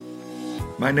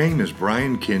My name is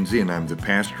Brian Kinsey, and I'm the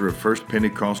pastor of First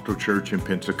Pentecostal Church in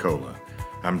Pensacola.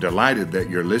 I'm delighted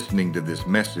that you're listening to this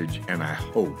message, and I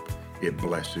hope it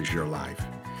blesses your life.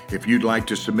 If you'd like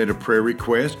to submit a prayer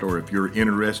request, or if you're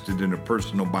interested in a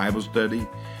personal Bible study,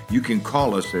 you can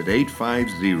call us at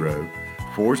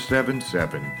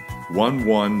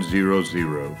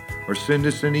 850-477-1100 or send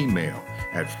us an email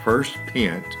at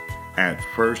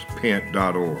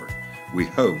firstpent@firstpent.org. We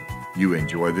hope you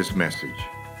enjoy this message.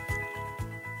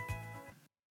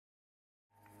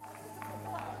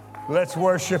 Let's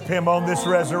worship Him on this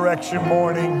resurrection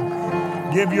morning.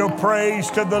 Give your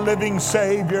praise to the living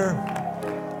Savior.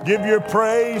 Give your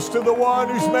praise to the one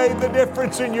who's made the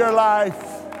difference in your life.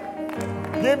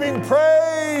 Give Him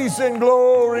praise and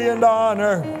glory and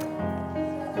honor.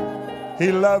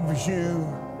 He loves you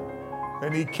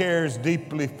and He cares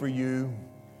deeply for you.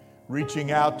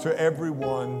 Reaching out to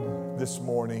everyone this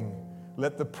morning,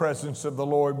 let the presence of the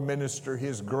Lord minister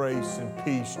His grace and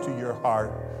peace to your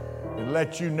heart and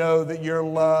let you know that you're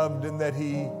loved and that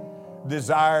He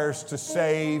desires to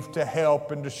save, to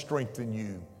help, and to strengthen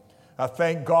you. I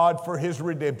thank God for His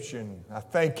redemption. I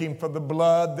thank Him for the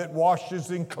blood that washes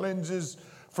and cleanses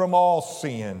from all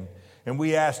sin. And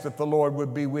we ask that the Lord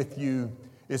would be with you,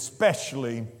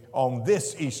 especially on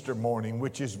this Easter morning,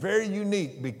 which is very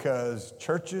unique because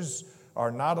churches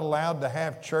are not allowed to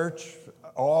have church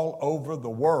all over the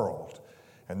world.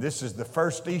 And this is the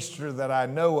first Easter that I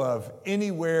know of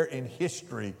anywhere in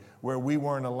history where we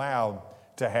weren't allowed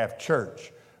to have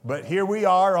church. But here we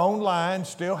are online,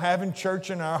 still having church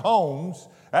in our homes.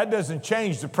 That doesn't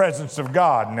change the presence of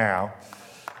God now.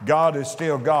 God is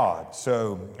still God.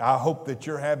 So I hope that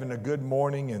you're having a good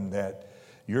morning and that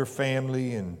your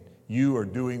family and you are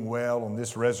doing well on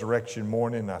this resurrection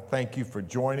morning. I thank you for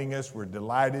joining us. We're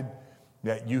delighted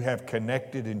that you have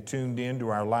connected and tuned in to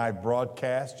our live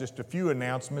broadcast. Just a few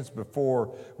announcements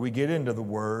before we get into the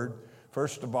Word.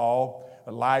 First of all,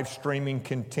 live streaming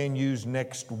continues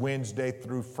next Wednesday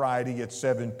through Friday at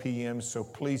 7 p.m. So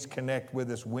please connect with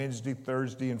us Wednesday,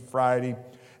 Thursday, and Friday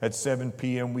at 7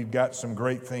 p.m. We've got some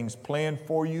great things planned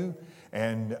for you.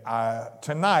 And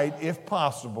tonight, if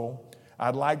possible,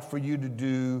 I'd like for you to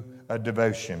do a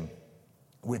devotion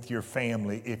with your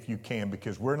family if you can,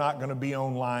 because we're not going to be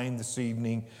online this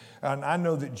evening. And I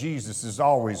know that Jesus is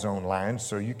always online,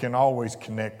 so you can always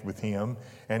connect with Him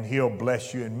and He'll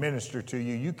bless you and minister to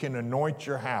you. You can anoint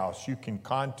your house. You can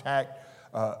contact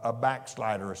a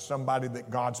backslider or somebody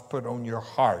that God's put on your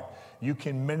heart. You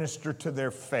can minister to their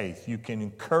faith. You can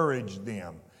encourage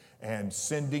them. And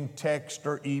sending text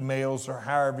or emails or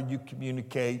however you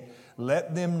communicate,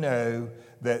 let them know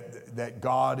that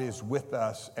God is with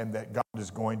us and that God is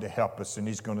going to help us and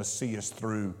He's going to see us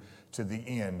through to the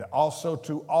end. Also,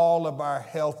 to all of our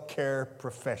healthcare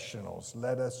professionals,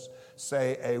 let us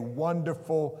say a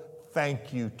wonderful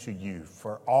thank you to you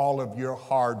for all of your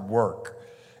hard work.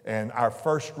 And our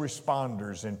first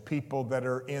responders and people that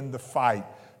are in the fight,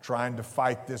 trying to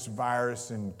fight this virus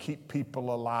and keep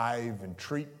people alive and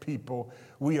treat people.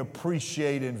 We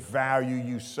appreciate and value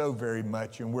you so very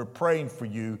much, and we're praying for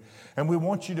you, and we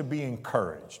want you to be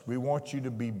encouraged. We want you to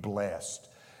be blessed,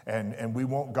 and we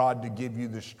want God to give you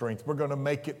the strength. We're going to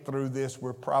make it through this.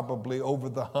 We're probably over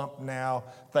the hump now.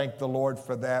 Thank the Lord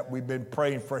for that. We've been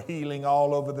praying for healing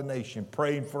all over the nation,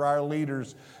 praying for our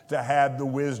leaders to have the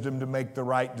wisdom to make the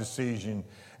right decision.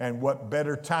 And what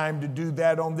better time to do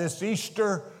that on this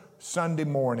Easter Sunday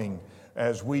morning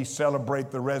as we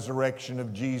celebrate the resurrection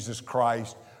of Jesus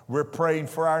Christ. We're praying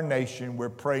for our nation. We're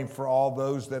praying for all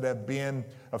those that have been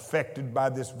affected by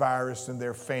this virus and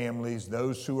their families,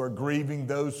 those who are grieving,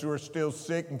 those who are still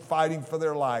sick and fighting for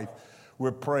their life.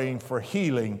 We're praying for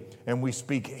healing, and we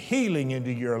speak healing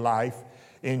into your life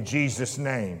in Jesus'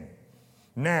 name.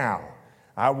 Now,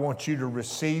 I want you to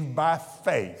receive by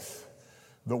faith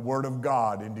the Word of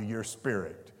God into your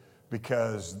spirit,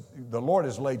 because the Lord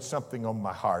has laid something on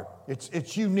my heart.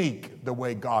 It's unique the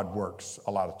way God works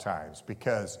a lot of times,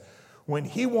 because when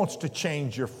He wants to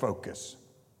change your focus,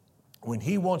 when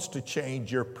He wants to change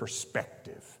your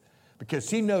perspective, because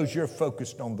He knows you're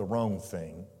focused on the wrong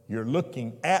thing, you're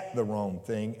looking at the wrong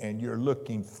thing, and you're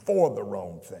looking for the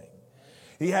wrong thing.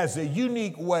 He has a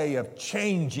unique way of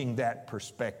changing that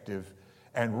perspective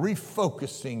and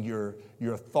refocusing your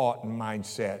thought and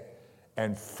mindset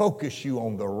and focus you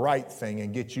on the right thing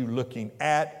and get you looking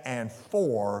at and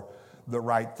for the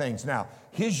right things. Now,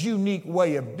 His unique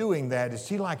way of doing that is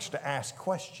He likes to ask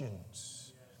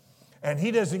questions. And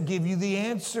He doesn't give you the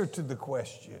answer to the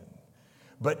question,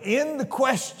 But in the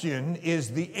question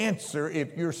is the answer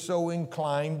if you're so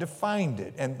inclined to find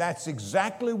it. And that's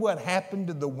exactly what happened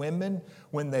to the women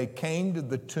when they came to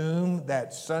the tomb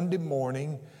that Sunday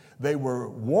morning. They were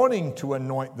wanting to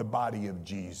anoint the body of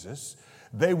Jesus.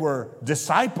 They were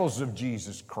disciples of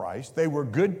Jesus Christ. They were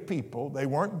good people. They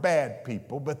weren't bad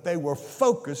people, but they were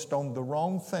focused on the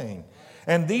wrong thing.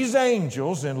 And these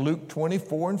angels in Luke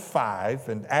 24:5,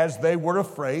 and as they were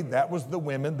afraid, that was the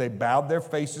women, they bowed their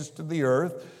faces to the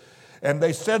earth, and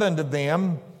they said unto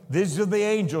them, these are the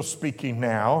angels speaking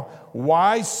now,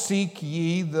 why seek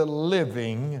ye the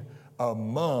living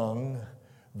among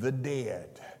the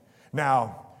dead?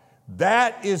 Now,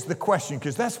 that is the question,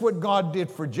 because that's what God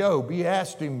did for Job. He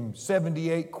asked him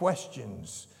 78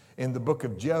 questions in the book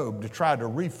of Job to try to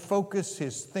refocus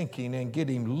his thinking and get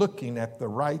him looking at the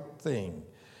right thing.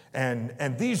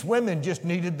 And these women just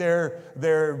needed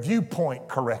their viewpoint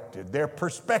corrected, their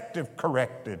perspective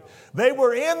corrected. They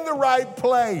were in the right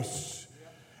place.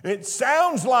 It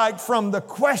sounds like from the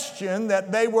question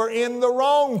that they were in the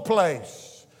wrong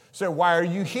place. So why are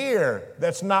you here?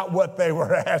 That's not what they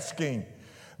were asking.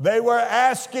 They were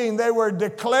asking, they were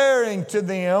declaring to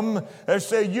them, they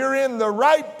say, you're in the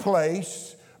right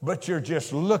place, but you're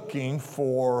just looking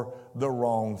for the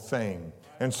wrong thing.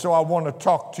 And so I want to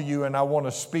talk to you and I want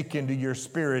to speak into your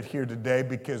spirit here today,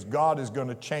 because God is going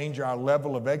to change our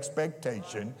level of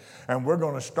expectation, and we're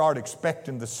going to start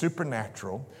expecting the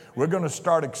supernatural. We're going to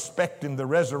start expecting the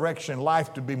resurrection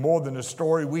life to be more than a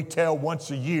story we tell once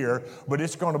a year, but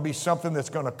it's going to be something that's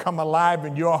going to come alive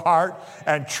in your heart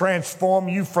and transform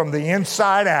you from the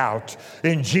inside out.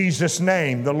 In Jesus'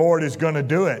 name, the Lord is going to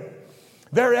do it.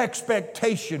 Their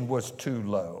expectation was too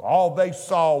low. All they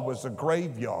saw was a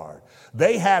graveyard.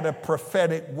 They had a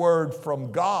prophetic word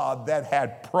from God that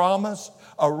had promised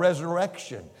a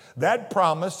resurrection. That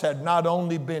promise had not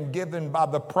only been given by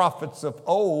the prophets of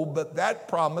old, but that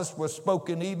promise was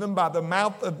spoken even by the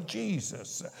mouth of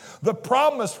Jesus. The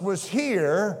promise was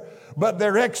here, but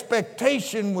their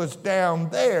expectation was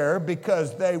down there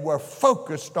because they were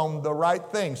focused on the right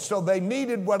thing. So they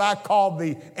needed what I call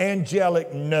the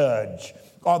angelic nudge,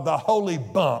 or the holy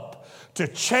bump, to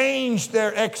change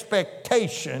their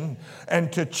expectation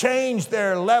and to change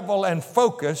their level and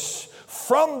focus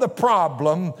from the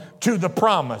problem to the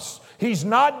promise. He's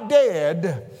not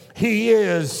dead, he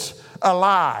is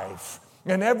alive.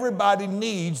 And everybody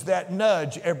needs that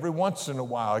nudge every once in a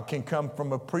while. It can come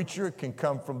from a preacher. It can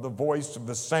come from the voice of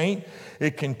a saint.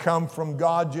 It can come from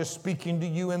God just speaking to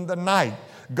you in the night.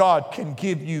 God can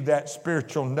give you that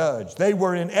spiritual nudge. They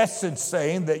were in essence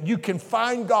saying that you can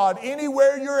find God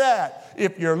anywhere you're at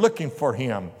if you're looking for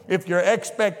Him. If your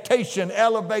expectation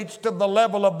elevates to the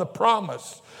level of the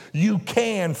promise, you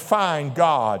can find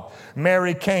God.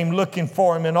 Mary came looking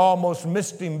for Him and almost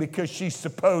missed Him because she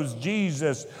supposed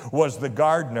Jesus was the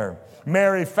gardener.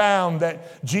 Mary found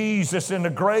that Jesus in a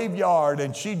graveyard,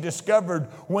 and she discovered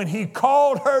when He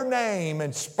called her name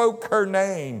and spoke her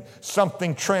name,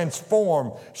 something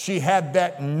transformed. She had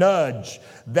that nudge,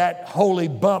 that holy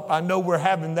bump. I know we're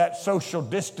having that social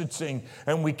distancing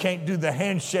and we can't do the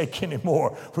handshake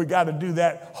anymore. We got to do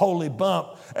that holy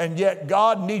bump. And yet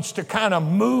God needs to kind of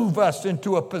move us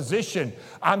into a position.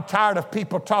 I'm tired of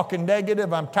people talking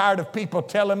negative. I'm tired of people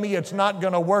telling me it's not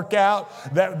going to work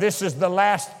out, that this is the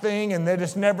last thing and that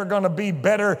it's never going to be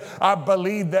better. I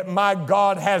believe that my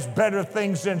God has better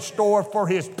things in store for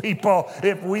His people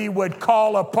if we would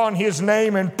call upon His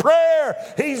name in prayer.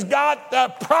 He's got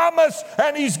the promise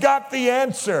and He's got the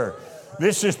answer.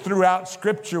 This is throughout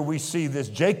Scripture we see this.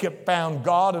 Jacob found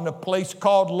God in a place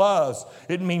called Luz.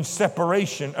 It means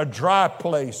separation, a dry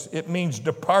place. It means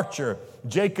departure.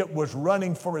 Jacob was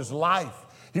running for his life.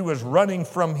 He was running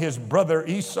from his brother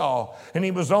Esau, and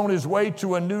he was on his way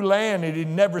to a new land that he'd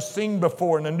never seen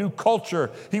before, and a new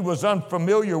culture he was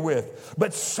unfamiliar with.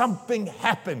 But something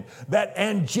happened, that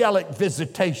angelic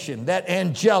visitation, that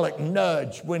angelic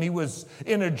nudge, when he was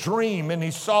in a dream and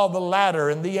he saw the ladder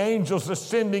and the angels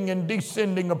ascending and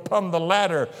descending upon the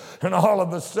ladder, and all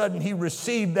of a sudden he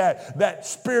received that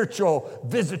spiritual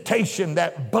visitation,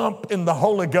 that bump in the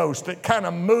Holy Ghost that kind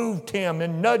of moved him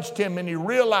and nudged him, and he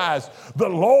realized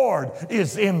the Lord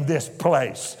is in this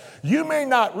place. You may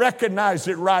not recognize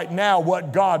it right now,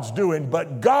 what God's doing,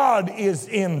 but God is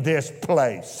in this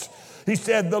place. He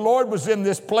said, the Lord was in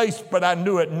this place, but I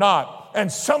knew it not.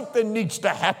 And something needs to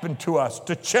happen to us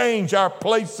to change our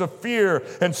place of fear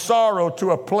and sorrow to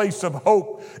a place of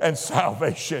hope and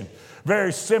salvation.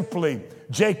 Very simply,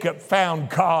 Jacob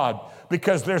found God,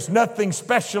 because there's nothing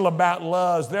special about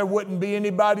Luz. There wouldn't be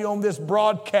anybody on this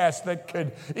broadcast that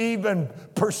could even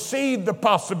perceive the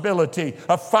possibility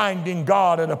of finding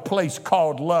God at a place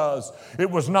called Luz.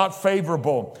 It was not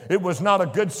favorable. It was not a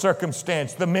good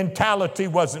circumstance. The mentality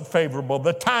wasn't favorable.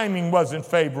 The timing wasn't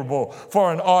favorable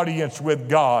for an audience with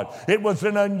God. It was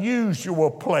an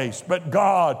unusual place, but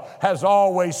God has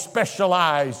always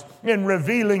specialized in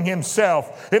revealing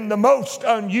himself in the most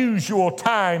unusual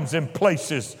times and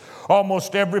places.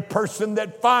 Almost every person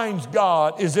that finds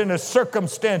God is in a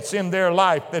circumstance in their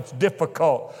life that's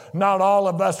difficult. Not all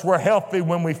of us were healthy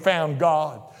when we found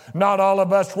God. Not all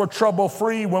of us were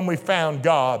trouble-free when we found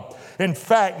God. In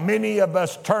fact, many of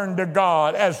us turned to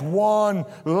God as one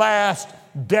last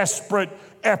desperate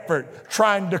effort,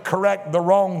 trying to correct the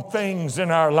wrong things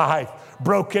in our life.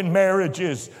 Broken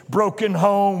marriages, broken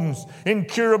homes,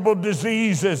 incurable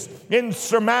diseases,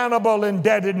 insurmountable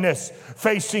indebtedness,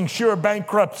 facing sure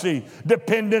bankruptcy,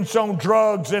 dependence on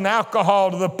drugs and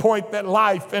alcohol to the point that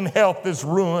life and health is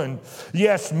ruined.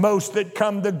 Yes, most that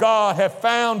come to God have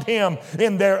found him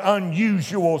in their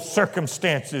unusual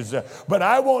circumstances. But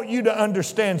I want you to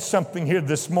understand something here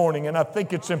this morning, and I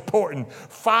think it's important.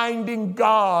 Finding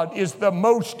God is the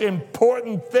most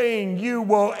important thing you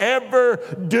will ever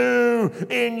do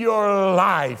in your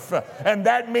life. And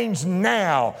that means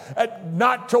now,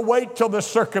 not to wait till the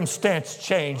circumstance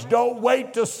change. Don't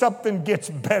wait till something gets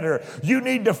better. You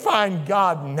need to find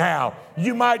God now.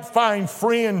 You might find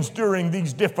friends during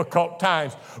these difficult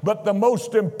times, but the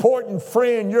most important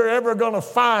friend you're ever going to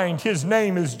find, his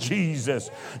name is Jesus.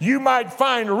 You might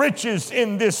find riches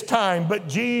in this time, but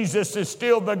Jesus is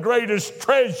still the greatest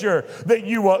treasure that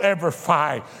you will ever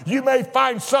find. You may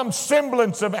find some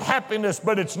semblance of happiness,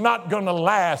 but it's not going to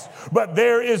last. But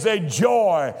there is a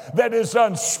joy that is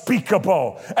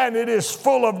unspeakable, and it is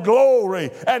full of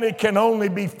glory, and it can only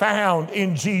be found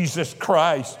in Jesus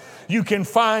Christ. You can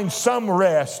find some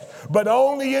rest, but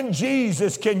only in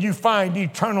Jesus can you find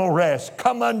eternal rest.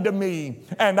 Come unto me,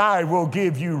 and I will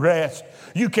give you rest.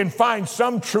 You can find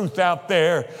some truth out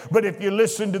there, but if you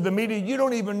listen to the media, you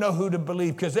don't even know who to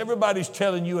believe because everybody's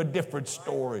telling you a different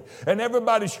story, and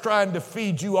everybody's trying to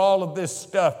feed you all of this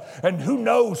stuff, and who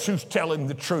knows who's telling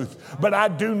the truth. But I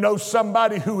do know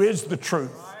somebody who is the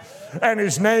truth, and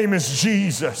his name is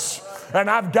Jesus. And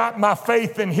I've got my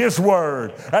faith in his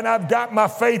word, and I've got my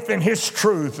faith in his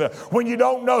truth. When you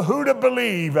don't know who to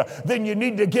believe, then you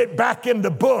need to get back in the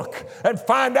book and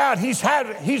find out he's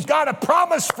got a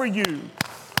promise for you,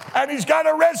 and he's got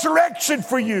a resurrection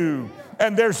for you,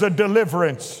 and there's a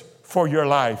deliverance for your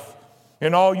life.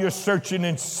 In all your searching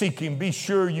and seeking, be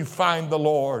sure you find the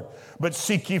Lord. But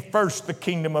seek ye first the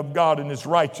kingdom of God and his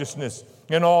righteousness,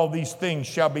 and all these things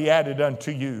shall be added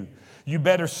unto you. You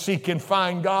better seek and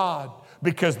find God,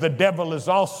 because the devil is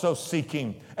also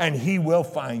seeking, and he will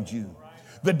find you.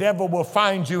 The devil will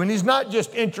find you, and he's not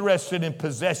just interested in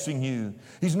possessing you.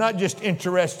 He's not just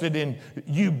interested in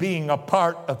you being a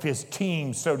part of his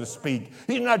team, so to speak.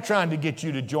 He's not trying to get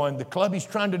you to join the club. He's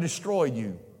trying to destroy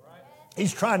you.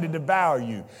 He's trying to devour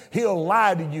you. He'll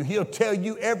lie to you. He'll tell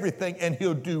you everything, and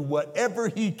he'll do whatever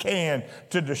he can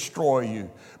to destroy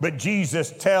you. But Jesus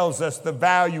tells us the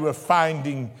value of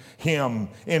finding him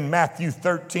in Matthew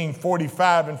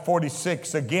 13:45 and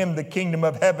 46. Again, the kingdom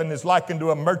of heaven is likened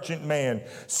to a merchant man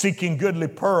seeking goodly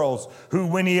pearls, who,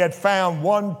 when he had found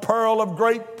one pearl of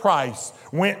great price,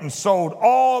 went and sold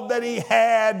all that he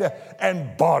had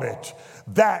and bought it.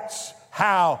 That's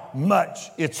how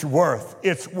much it's worth.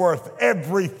 It's worth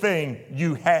everything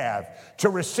you have to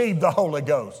receive the Holy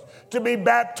Ghost, to be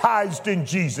baptized in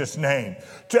Jesus' name,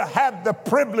 to have the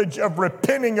privilege of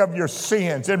repenting of your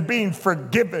sins and being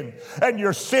forgiven and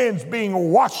your sins being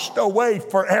washed away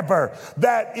forever.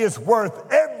 That is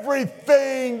worth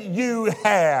everything you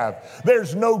have.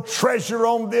 There's no treasure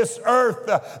on this earth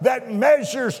that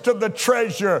measures to the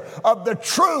treasure of the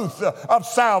truth of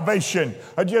salvation.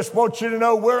 I just want you to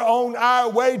know we're on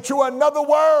our way to another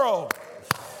world.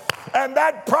 And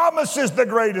that promise is the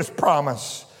greatest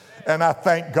promise. And I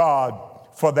thank God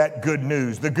for that good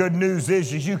news. The good news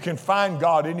is you can find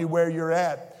God anywhere you're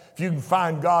at. If you can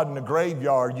find God in the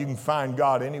graveyard, you can find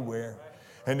God anywhere.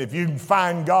 And if you can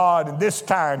find God in this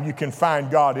time, you can find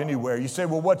God anywhere. You say,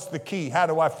 well, what's the key? How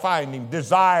do I find him?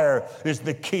 Desire is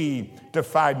the key to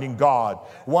finding God.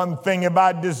 One thing have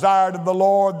I desired of the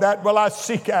Lord, that will I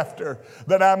seek after,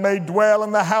 that I may dwell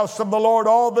in the house of the Lord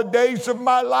all the days of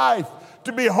my life,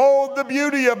 to behold the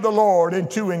beauty of the Lord and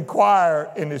to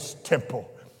inquire in his temple.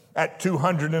 At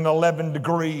 211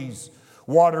 degrees,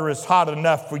 water is hot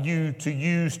enough for you to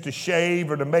use to shave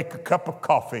or to make a cup of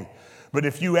coffee. But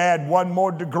if you add one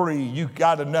more degree, you've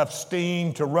got enough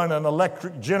steam to run an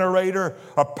electric generator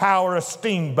or power a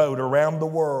steamboat around the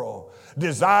world.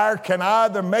 Desire can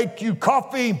either make you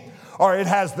coffee or it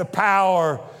has the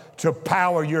power to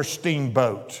power your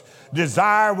steamboat.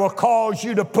 Desire will cause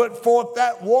you to put forth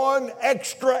that one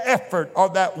extra effort or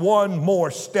that one more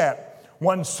step.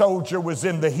 One soldier was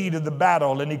in the heat of the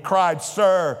battle and he cried,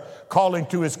 "Sir," calling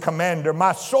to his commander,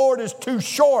 "my sword is too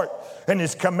short." And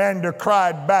his commander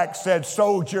cried back, said,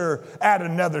 "Soldier, add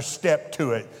another step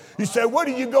to it." He said, "What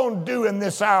are you going to do in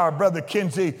this hour, Brother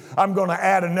Kinsey?" "I'm going to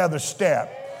add another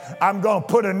step. I'm going to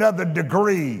put another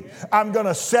degree. I'm going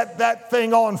to set that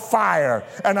thing on fire,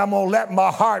 and I'm going to let my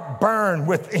heart burn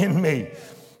within me."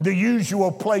 The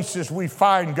usual places we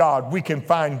find God, we can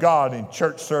find God in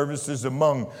church services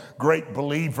among great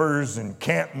believers and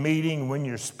camp meeting when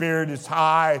your spirit is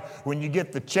high, when you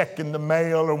get the check in the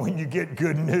mail or when you get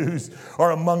good news,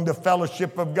 or among the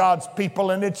fellowship of God's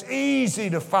people. And it's easy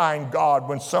to find God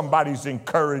when somebody's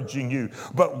encouraging you.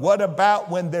 But what about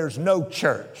when there's no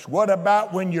church? What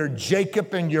about when you're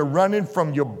Jacob and you're running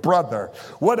from your brother?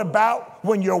 What about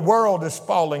when your world is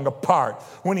falling apart,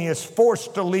 when he is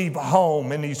forced to leave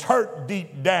home and he's hurt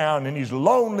deep down and he's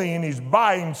lonely and he's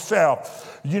by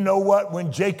himself? You know what?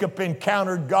 When Jacob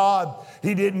encountered God,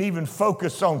 he didn't even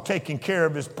focus on taking care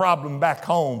of his problem back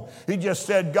home. He just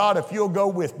said, "God, if you'll go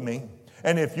with me,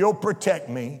 and if you'll protect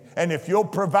me, and if you'll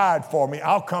provide for me,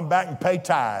 I'll come back and pay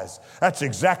tithes." That's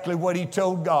exactly what he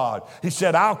told God. He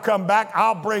said, "I'll come back,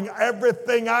 I'll bring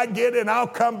everything I get, and I'll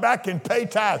come back and pay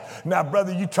tithes." Now,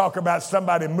 brother, you talk about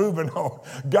somebody moving on.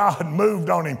 God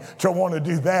moved on him to want to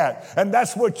do that. And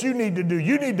that's what you need to do.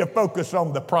 You need to focus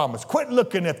on the promise. Quit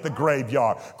looking at the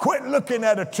graveyard. Quit looking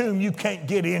at a tomb you can't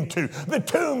get into. The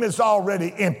tomb is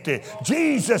already empty.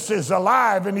 Jesus is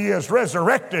alive, and he is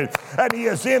resurrected, and he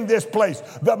is in this place.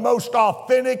 The most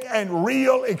authentic and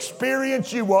real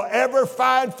experience you will ever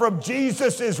find from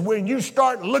Jesus is when you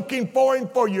start looking for him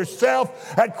for yourself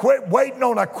and quit waiting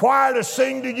on a choir to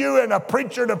sing to you and a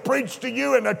preacher to preach to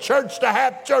you and a church to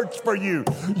have church for you.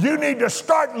 You need to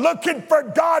start looking for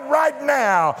God right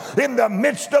now in the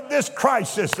midst of this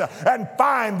crisis and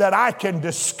find that I can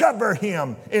discover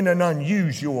him in an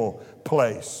unusual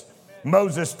place.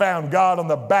 Moses found God on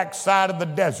the backside of the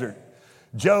desert.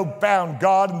 Job found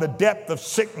God in the depth of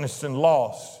sickness and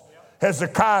loss.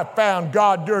 Hezekiah found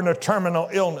God during a terminal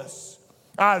illness.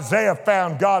 Isaiah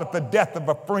found God at the death of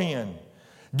a friend.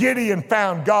 Gideon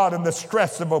found God in the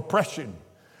stress of oppression.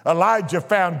 Elijah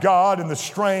found God in the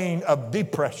strain of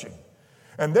depression.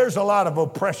 And there's a lot of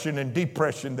oppression and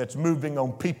depression that's moving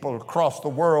on people across the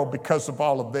world because of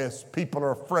all of this. People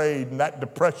are afraid, and that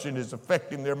depression is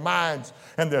affecting their minds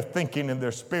and their thinking and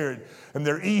their spirit. And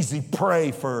they're easy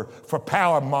prey for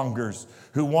power mongers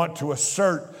who want to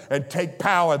assert and take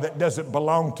power that doesn't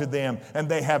belong to them and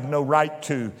they have no right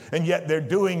to. And yet they're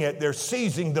doing it. They're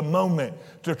seizing the moment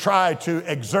to try to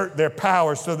exert their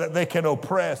power so that they can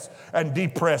oppress and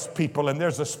depress people. And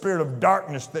there's a spirit of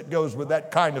darkness that goes with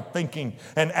that kind of thinking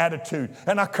and attitude.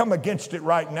 And I come against it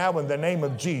right now in the name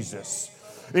of Jesus.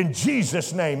 In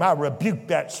Jesus' name, I rebuke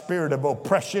that spirit of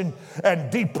oppression and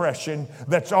depression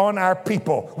that's on our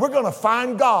people. We're going to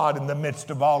find God in the midst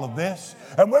of all of this.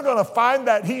 And we're going to find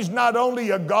that he's not only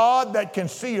a God that can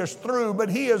see us through, but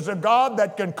he is a God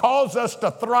that can cause us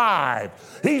to thrive.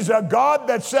 He's a God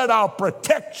that said, "I'll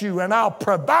protect you and I'll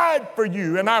provide for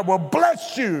you and I will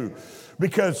bless you,"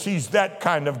 because he's that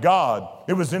kind of God.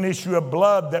 It was an issue of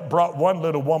blood that brought one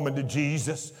little woman to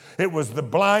Jesus. It was the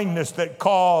blindness that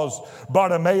caused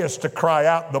Bartimaeus to cry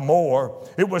out the more.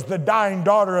 It was the dying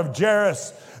daughter of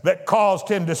Jairus that caused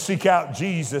him to seek out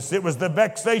Jesus. It was the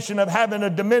vexation of having a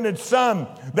demented son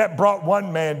that brought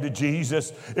one man to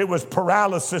Jesus. It was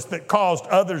paralysis that caused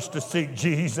others to seek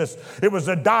Jesus. It was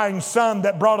a dying son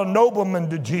that brought a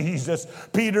nobleman to Jesus.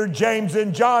 Peter, James,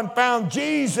 and John found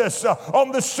Jesus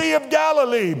on the Sea of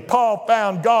Galilee. Paul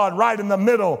found God right in the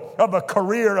middle of a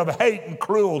career of hate and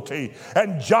cruelty.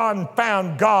 And John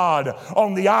found God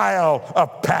on the Isle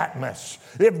of Patmos.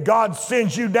 If God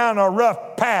sends you down a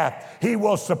rough path, he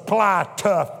will supply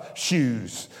tough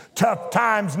shoes. Tough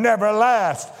times never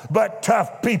last, but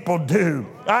tough people do.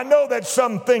 I know that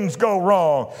some things go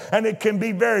wrong, and it can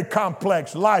be very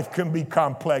complex. Life can be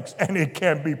complex, and it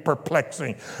can be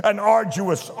perplexing. An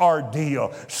arduous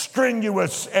ordeal,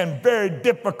 strenuous and very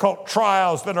difficult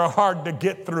trials that are hard to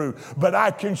get through. But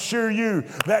I can assure you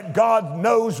that God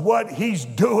knows what he's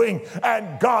doing,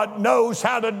 and God knows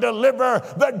how to deliver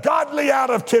the godly out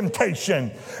of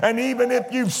temptation. And even if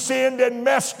you've sinned and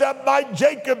messed up like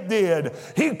Jacob did,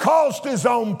 he caused his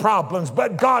own problems,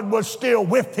 but God was still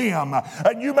with him.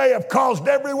 And you may have caused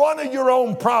every one of your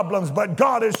own problems, but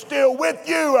God is still with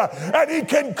you. And he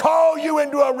can call you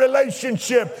into a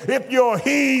relationship if you'll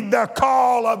heed the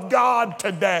call of God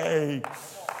today.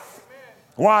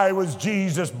 Why was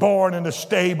Jesus born in a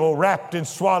stable, wrapped in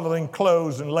swaddling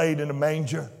clothes and laid in a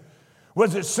manger?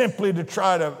 Was it simply to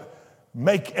try to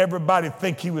make everybody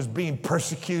think he was being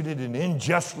persecuted and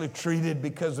unjustly treated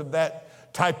because of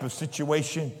that type of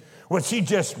situation? Was he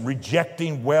just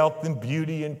rejecting wealth and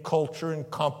beauty and culture and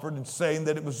comfort and saying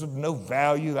that it was of no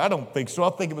value? I don't think so. I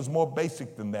think it was more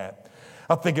basic than that.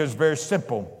 I think it was very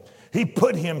simple. He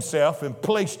put himself and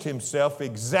placed himself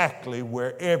exactly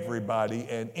where everybody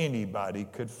and anybody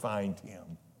could find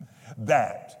him.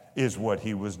 That is what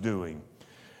he was doing.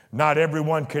 Not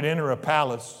everyone could enter a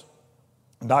palace.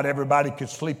 Not everybody could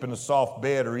sleep in a soft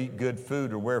bed or eat good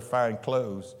food or wear fine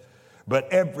clothes.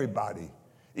 But everybody,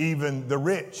 even the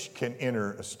rich, can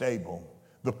enter a stable.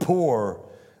 The poor,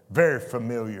 very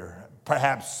familiar,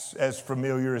 perhaps as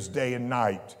familiar as day and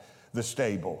night, the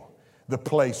stable, the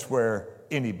place where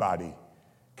anybody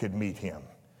could meet him.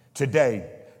 Today,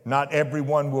 not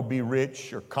everyone will be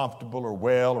rich or comfortable or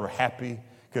well or happy,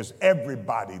 because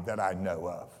everybody that I know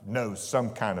of knows some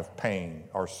kind of pain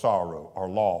or sorrow or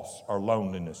loss or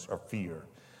loneliness or fear.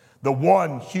 The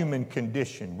one human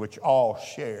condition which all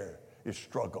share is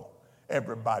struggle.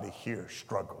 Everybody here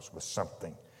struggles with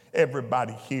something.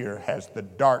 Everybody here has the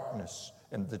darkness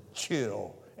and the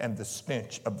chill and the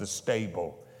stench of the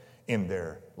stable in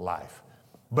their life.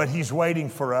 But he's waiting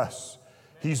for us.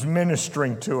 He's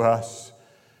ministering to us,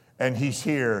 and he's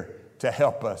here to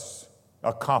help us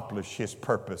accomplish his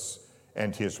purpose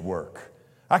and his work.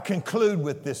 I conclude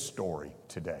with this story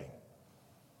today.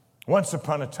 Once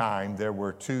upon a time, there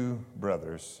were two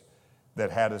brothers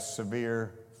that had a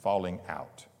severe falling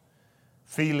out.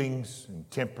 Feelings and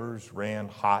tempers ran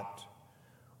hot.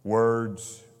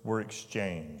 Words were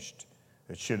exchanged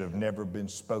that should have never been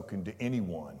spoken to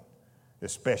anyone,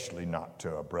 especially not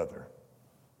to a brother.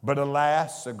 But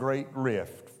alas, a great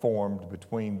rift formed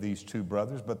between these two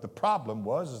brothers. But the problem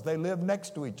was they lived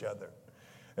next to each other.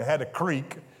 They had a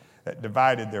creek that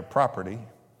divided their property.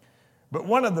 But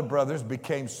one of the brothers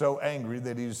became so angry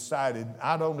that he decided,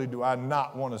 not only do I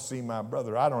not want to see my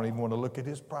brother, I don't even want to look at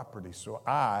his property. So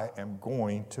I am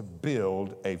going to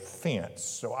build a fence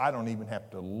so I don't even have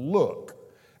to look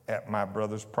at my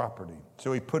brother's property.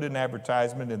 So he put an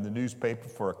advertisement in the newspaper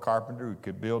for a carpenter who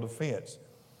could build a fence.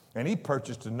 And he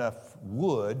purchased enough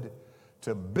wood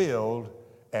to build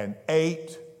an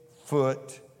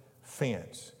 8-foot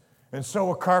fence. And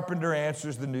so a carpenter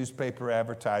answers the newspaper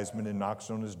advertisement and knocks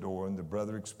on his door, and the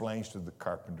brother explains to the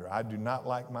carpenter, I do not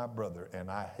like my brother, and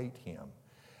I hate him.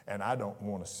 And I don't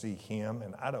want to see him,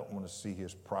 and I don't want to see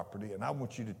his property. And I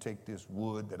want you to take this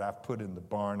wood that I've put in the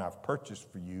barn I've purchased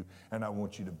for you, and I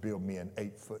want you to build me an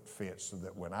 8-foot fence so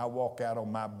that when I walk out on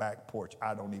my back porch,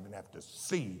 I don't even have to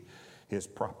see his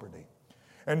property.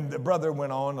 And the brother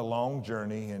went on a long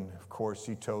journey, and of course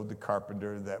he told the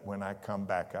carpenter that when I come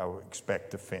back, I will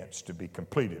expect the fence to be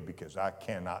completed because I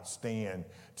cannot stand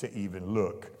to even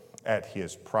look at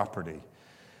his property.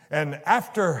 And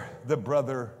after the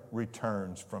brother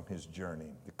returns from his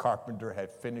journey, the carpenter had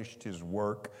finished his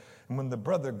work. And when the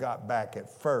brother got back, at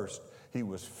first, he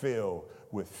was filled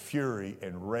with fury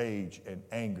and rage and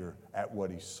anger at what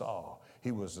he saw.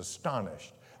 He was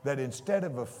astonished that instead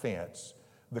of a fence,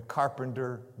 the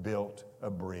carpenter built a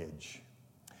bridge.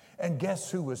 And guess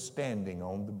who was standing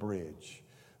on the bridge?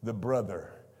 The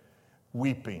brother,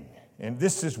 weeping. And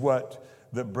this is what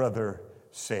the brother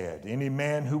said. Any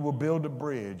man who will build a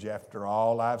bridge after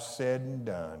all I've said and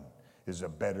done is a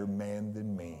better man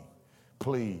than me.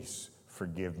 Please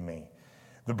forgive me.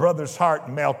 The brother's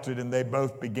heart melted, and they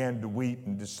both began to weep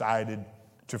and decided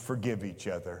to forgive each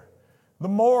other. The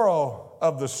moral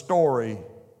of the story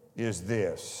is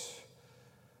this.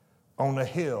 On a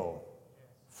hill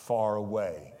far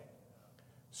away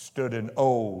stood an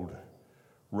old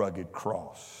rugged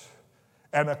cross,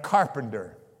 and a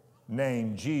carpenter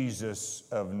named Jesus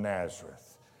of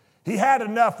Nazareth. He had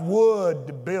enough wood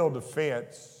to build a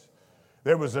fence.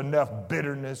 There was enough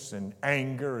bitterness and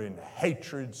anger and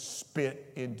hatred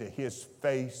spit into his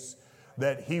face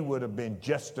that he would have been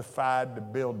justified to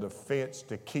build a fence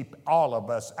to keep all of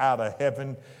us out of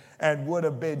heaven, and would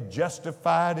have been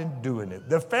justified in doing it.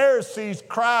 The Pharisees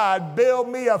cried, build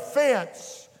me a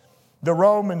fence. The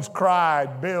Romans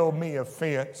cried, build me a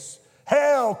fence.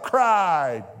 Hell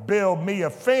cried, build me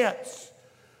a fence.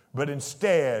 But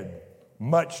instead,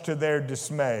 much to their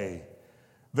dismay,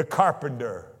 the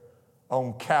carpenter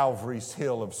on Calvary's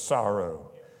hill of sorrow,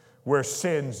 where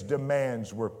sin's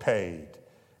demands were paid,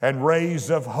 and rays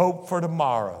of hope for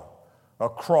tomorrow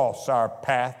across our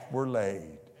path were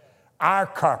laid. Our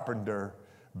carpenter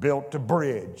built a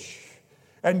bridge.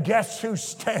 And guess who's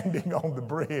standing on the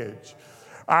bridge?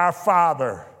 Our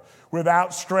Father, with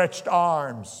outstretched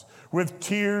arms, with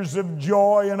tears of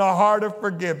joy and a heart of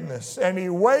forgiveness. And He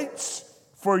waits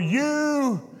for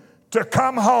you to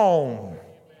come home.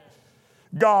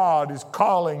 God is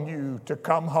calling you to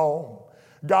come home.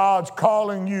 God's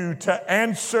calling you to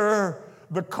answer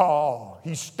the call.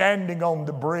 He's standing on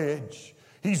the bridge.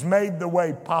 He's made the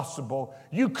way possible.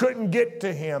 You couldn't get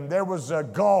to Him. There was a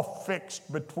gulf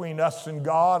fixed between us and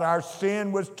God. Our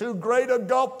sin was too great a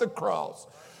gulf to cross.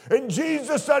 And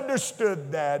Jesus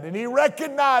understood that, and He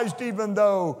recognized, even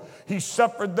though He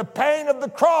suffered the pain of the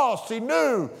cross, He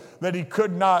knew that He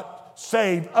could not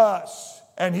save us,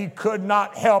 and He could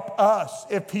not help us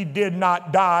if He did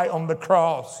not die on the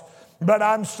cross. But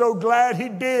I'm so glad He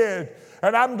did,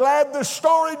 and I'm glad the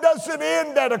story doesn't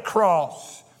end at a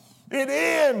cross. It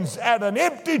ends at an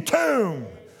empty tomb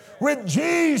with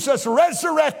Jesus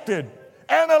resurrected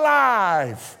and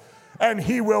alive, and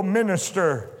He will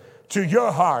minister to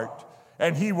your heart,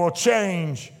 and He will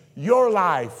change your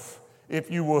life if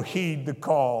you will heed the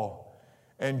call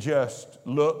and just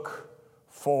look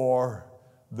for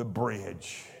the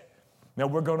bridge. Now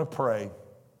we're going to pray.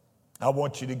 I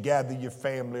want you to gather your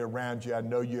family around you. I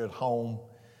know you're at home,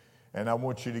 and I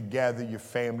want you to gather your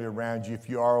family around you. If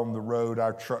you are on the road,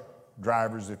 our truck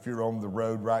drivers, if you're on the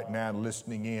road right now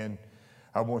listening in,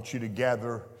 I want you to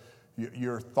gather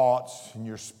your thoughts and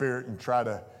your spirit and try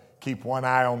to keep one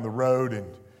eye on the road and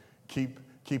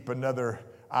keep another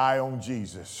eye on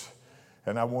Jesus.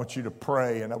 And I want you to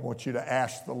pray, and I want you to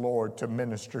ask the Lord to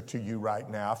minister to you right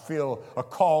now. I feel a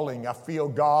calling. I feel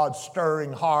God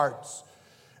stirring hearts.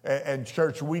 And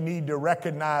church, we need to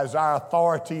recognize our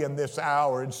authority in this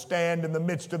hour and stand in the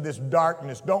midst of this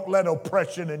darkness. Don't let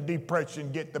oppression and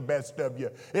depression get the best of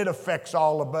you. It affects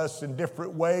all of us in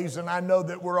different ways, and I know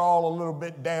that we're all a little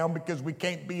bit down because we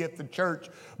can't be at the church,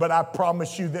 but I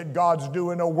promise you that God's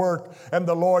doing a work, and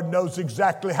the Lord knows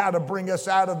exactly how to bring us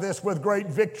out of this with great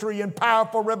victory and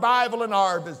powerful revival and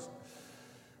harvest.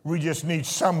 We just need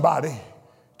somebody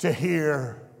to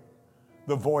hear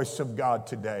the voice of God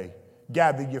today.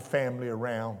 Gather your family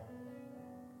around.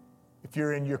 If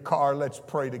you're in your car, let's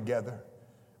pray together.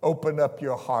 Open up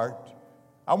your heart.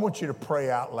 I want you to pray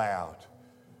out loud.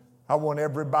 I want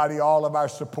everybody, all of our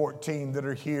support team that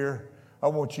are here, I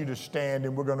want you to stand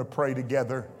and we're going to pray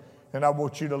together. And I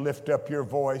want you to lift up your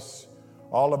voice.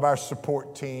 All of our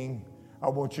support team, I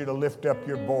want you to lift up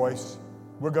your voice.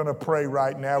 We're going to pray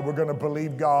right now. We're going to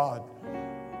believe God.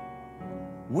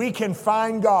 We can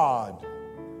find God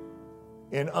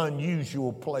in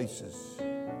unusual places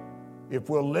if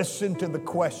we'll listen to the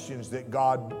questions that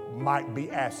God might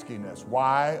be asking us.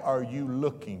 Why are you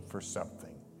looking for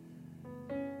something?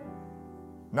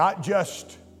 Not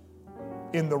just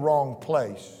in the wrong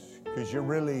place, because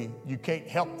you can't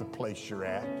help the place you're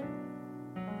at,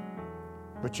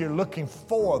 but you're looking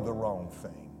for the wrong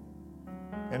thing.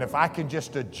 And if I can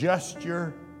just adjust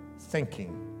your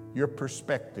thinking, your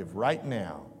perspective right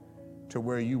now, to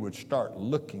where you would start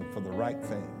looking for the right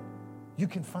thing, you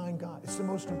can find God. It's the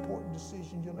most important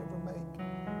decision you'll ever make.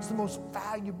 It's the most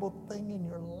valuable thing in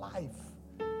your life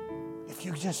if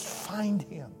you just find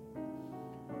Him.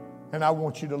 And I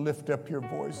want you to lift up your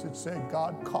voice and say,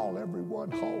 God, call everyone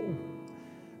home.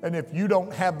 And if you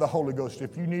don't have the Holy Ghost,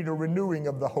 if you need a renewing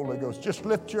of the Holy Ghost, just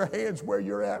lift your hands where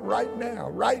you're at right now,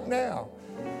 right now.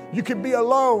 You can be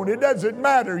alone. It doesn't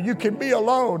matter. You can be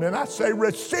alone. And I say,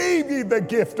 receive ye the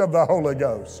gift of the Holy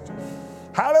Ghost.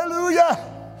 Hallelujah.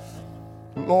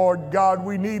 Lord God,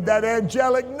 we need that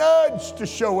angelic nudge to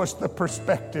show us the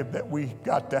perspective that we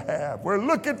got to have. We're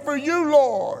looking for you,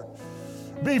 Lord.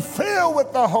 Be filled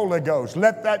with the Holy Ghost.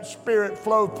 Let that Spirit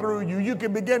flow through you. You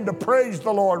can begin to praise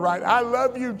the Lord, right? I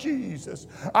love you, Jesus.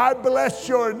 I bless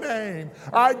your name.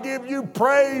 I give you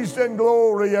praise and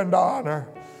glory and honor.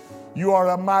 You are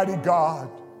a mighty God.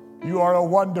 You are a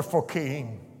wonderful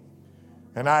King.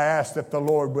 And I ask that the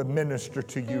Lord would minister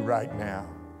to you right now.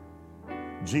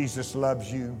 Jesus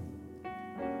loves you.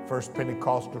 First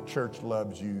Pentecostal Church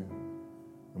loves you.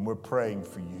 And we're praying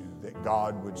for you that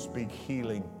God would speak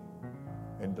healing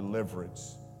and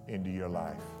deliverance into your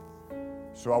life.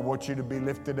 So I want you to be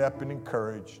lifted up and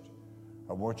encouraged.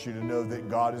 I want you to know that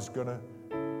God is going to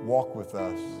walk with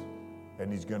us and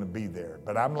He's going to be there.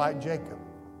 But I'm like Jacob.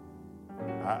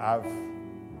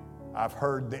 I've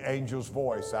heard the angel's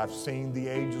voice. I've seen the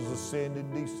angels ascend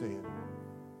and descend.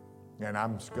 And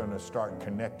I'm just going to start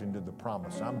connecting to the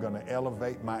promise. I'm going to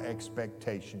elevate my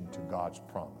expectation to God's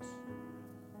promise.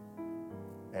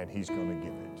 and He's going to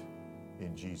give it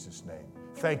in Jesus' name.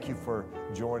 Thank you for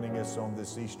joining us on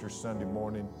this Easter Sunday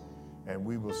morning, and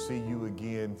we will see you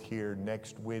again here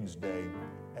next Wednesday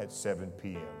at 7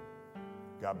 p.m.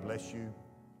 God bless you,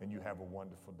 and you have a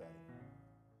wonderful day.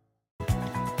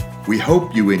 We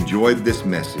hope you enjoyed this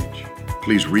message.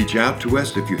 Please reach out to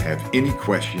us if you have any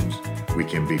questions. We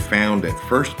can be found at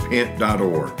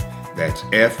firstpent.org. That's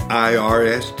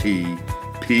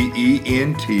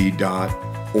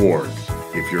FIRSTPENT.org.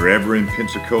 If you're ever in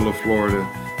Pensacola, Florida,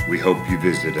 we hope you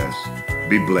visit us.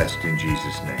 Be blessed in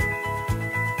Jesus' name.